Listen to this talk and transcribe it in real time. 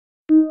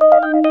Hola,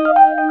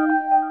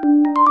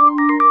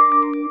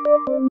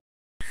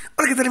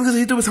 ¿qué tal amigos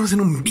de YouTube? Estamos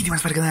en un vídeo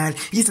más para el canal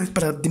y esta vez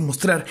para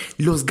demostrar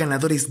los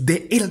ganadores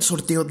del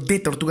sorteo de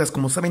tortugas.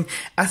 Como saben,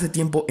 hace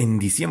tiempo en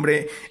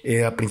diciembre,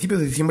 a principios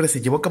de diciembre se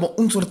llevó a cabo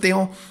un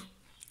sorteo.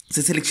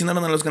 Se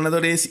seleccionaron a los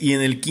ganadores y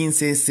en el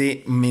 15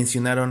 se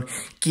mencionaron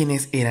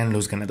quiénes eran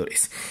los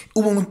ganadores.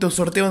 Hubo un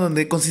sorteo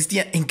donde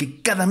consistía en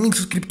que cada 1000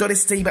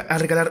 suscriptores se iba a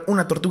regalar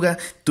una tortuga.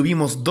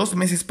 Tuvimos 2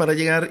 meses para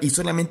llegar y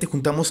solamente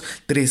juntamos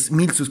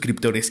 3000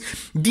 suscriptores.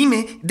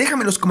 Dime,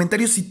 déjame en los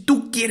comentarios si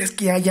tú quieres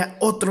que haya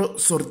otro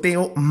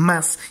sorteo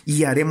más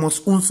y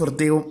haremos un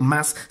sorteo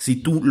más si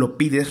tú lo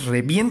pides.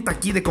 Revienta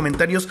aquí de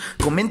comentarios,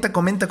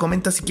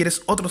 comenta si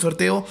quieres otro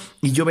sorteo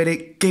y yo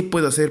veré qué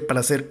puedo hacer para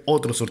hacer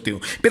otro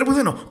sorteo. Pero pues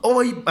bueno,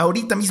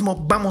 ahorita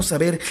mismo vamos a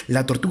ver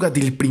la tortuga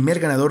del primer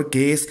ganador,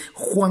 que es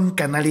Juan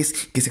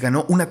Canales, que se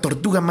ganó una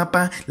tortuga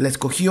mapa, la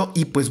escogió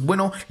y pues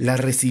bueno, la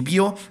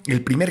recibió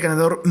el primer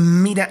ganador.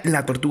 Mira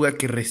la tortuga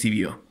que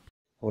recibió.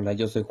 Hola,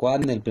 yo soy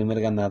Juan, el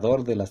primer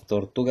ganador de las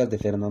tortugas de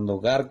Fernando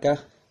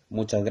Garca.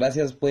 Muchas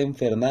gracias, buen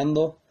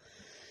Fernando.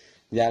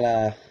 Ya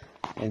la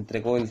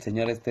entregó el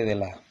señor de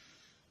la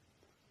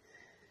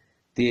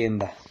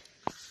tienda.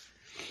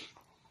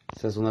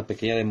 Esa es una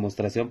pequeña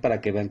demostración para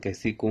que vean que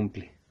sí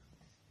cumple.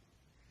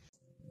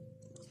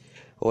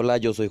 Hola,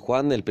 yo soy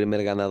Juan, el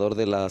primer ganador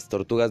de las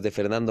tortugas de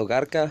Fernando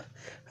Garca.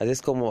 Así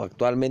es como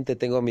actualmente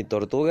tengo mi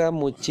tortuga.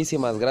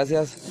 Muchísimas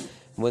gracias,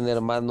 buen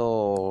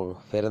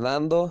hermano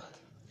Fernando.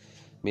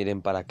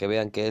 Miren, para que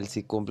vean que él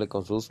sí cumple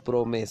con sus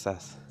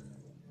promesas.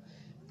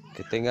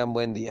 Que tengan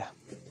buen día.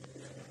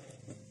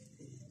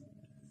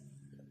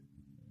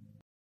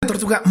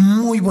 Tortuga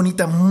muy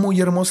bonita,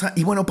 muy hermosa.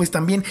 Y bueno, pues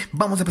también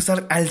vamos a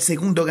pasar al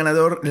segundo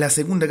ganador. La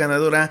segunda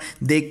ganadora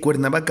de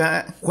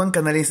Cuernavaca. Juan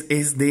Canales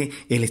es de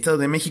el Estado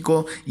de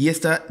México y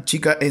esta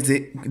chica es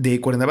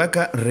de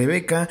Cuernavaca,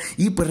 Rebeca,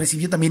 y pues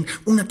recibió también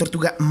una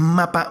tortuga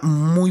mapa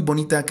muy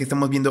bonita que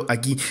estamos viendo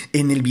aquí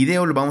en el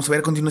video. Lo vamos a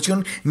ver a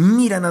continuación.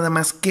 Mira nada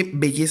más qué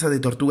belleza de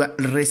tortuga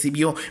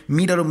recibió.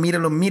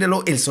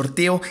 Míralo el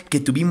sorteo que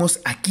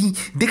tuvimos aquí.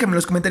 Déjame en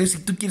los comentarios si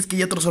tú quieres que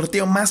haya otro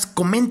sorteo más.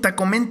 Comenta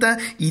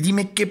y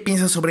dime qué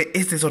piensas sobre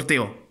este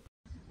sorteo.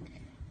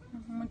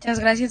 Muchas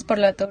gracias por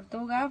la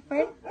tortuga,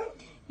 Fer.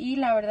 Y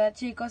la verdad,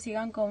 chicos,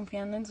 sigan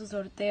confiando en sus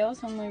sorteos,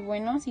 son muy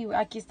buenos. Y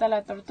aquí está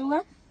la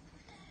tortuga.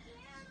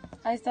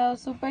 Ha estado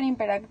súper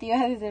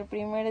hiperactiva desde el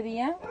primer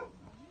día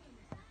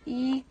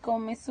y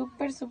come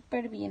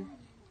súper bien.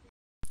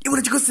 Y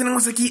bueno, chicos,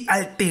 tenemos aquí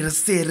al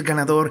tercer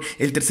ganador.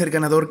 El tercer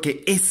ganador,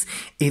 que es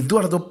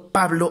Eduardo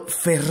Pablo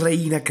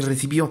Ferreira, que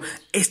recibió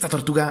esta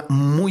tortuga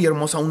muy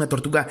hermosa, una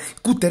tortuga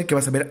cúter que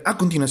vas a ver a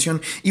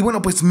continuación. Y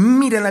bueno, pues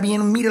mírala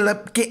bien,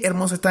 mírala, qué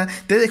hermosa está.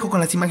 Te dejo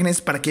con las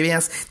imágenes para que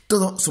veas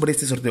todo sobre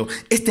este sorteo.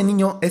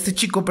 Este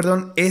chico,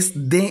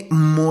 es de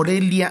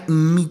Morelia,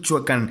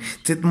 Michoacán.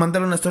 Se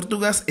mandaron las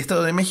tortugas,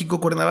 Estado de México,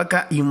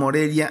 Cuernavaca y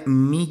Morelia,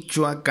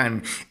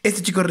 Michoacán.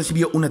 Este chico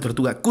recibió una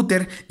tortuga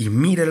cúter y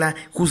mírala,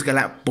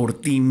 júzgala por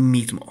ti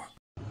mismo.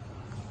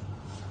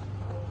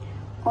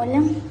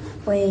 Hola,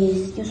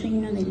 pues yo soy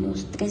uno de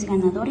los 3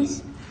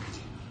 ganadores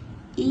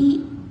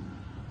y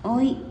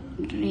hoy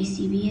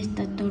recibí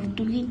esta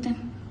tortuguita.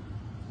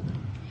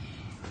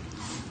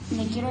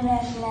 Le quiero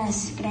dar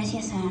las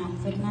gracias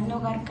a Fernando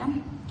Garca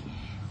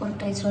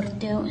porque el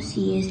sorteo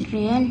sí es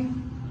real.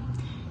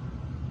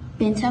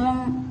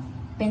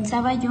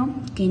 Pensaba yo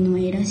que no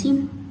era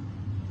así,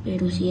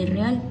 pero sí es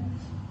real.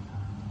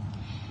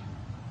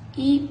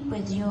 Y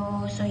pues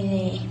yo soy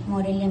de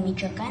Morelia,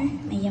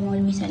 Michoacán, me llamo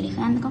Luis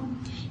Alejandro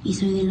y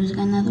soy de los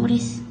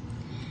ganadores.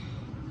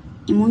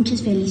 Y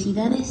muchas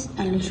felicidades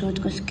a los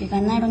otros que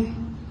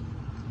ganaron.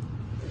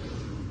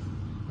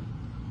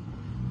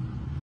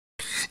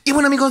 Y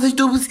bueno, amigos de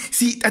YouTube,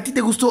 si a ti te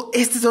gustó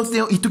este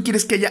sorteo y tú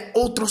quieres que haya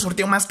otro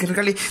sorteo más que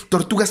regale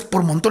tortugas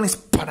por montones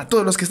para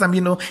todos los que están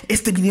viendo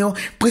este video,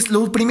 pues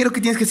lo primero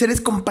que tienes que hacer es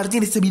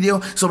compartir este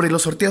video sobre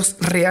los sorteos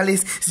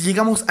reales. Si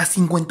llegamos a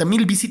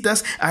 50,000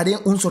 visitas, haré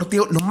un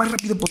sorteo lo más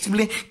rápido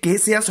posible, que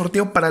sea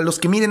sorteo para los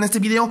que miren este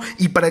video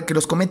y para que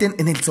los comenten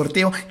en el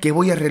sorteo que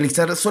voy a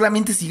realizar.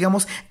 Solamente si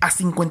llegamos a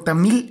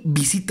 50,000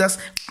 visitas,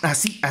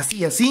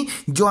 así,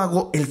 yo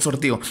hago el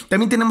sorteo.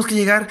 También tenemos que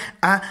llegar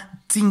a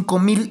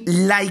 5,000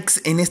 likes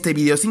en este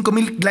video.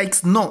 5,000 likes,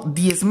 no,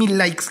 10,000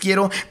 likes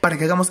quiero para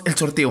que hagamos el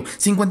sorteo.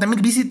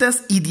 50,000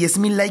 visitas y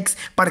 10,000 likes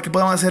para que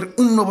podamos hacer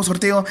un nuevo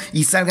sorteo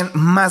y salgan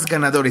más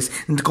ganadores.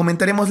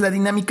 Comentaremos la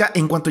dinámica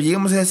en cuanto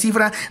lleguemos a esa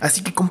cifra,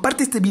 así que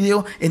comparte este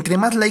video. Entre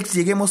más likes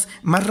lleguemos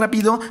más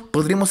rápido,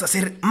 podremos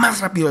hacer más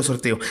rápido el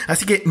sorteo.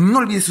 Así que no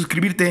olvides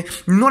suscribirte,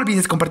 no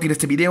olvides compartir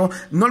este video,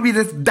 no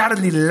olvides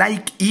darle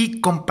like y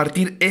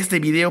compartir este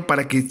video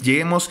para que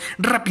lleguemos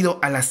rápido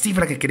a la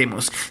cifra que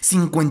queremos.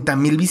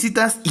 50,000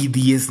 visitas y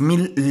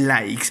 10,000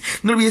 likes.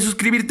 No olvides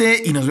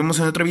suscribirte y nos vemos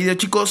en otro video,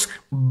 chicos.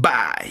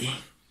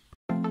 Bye.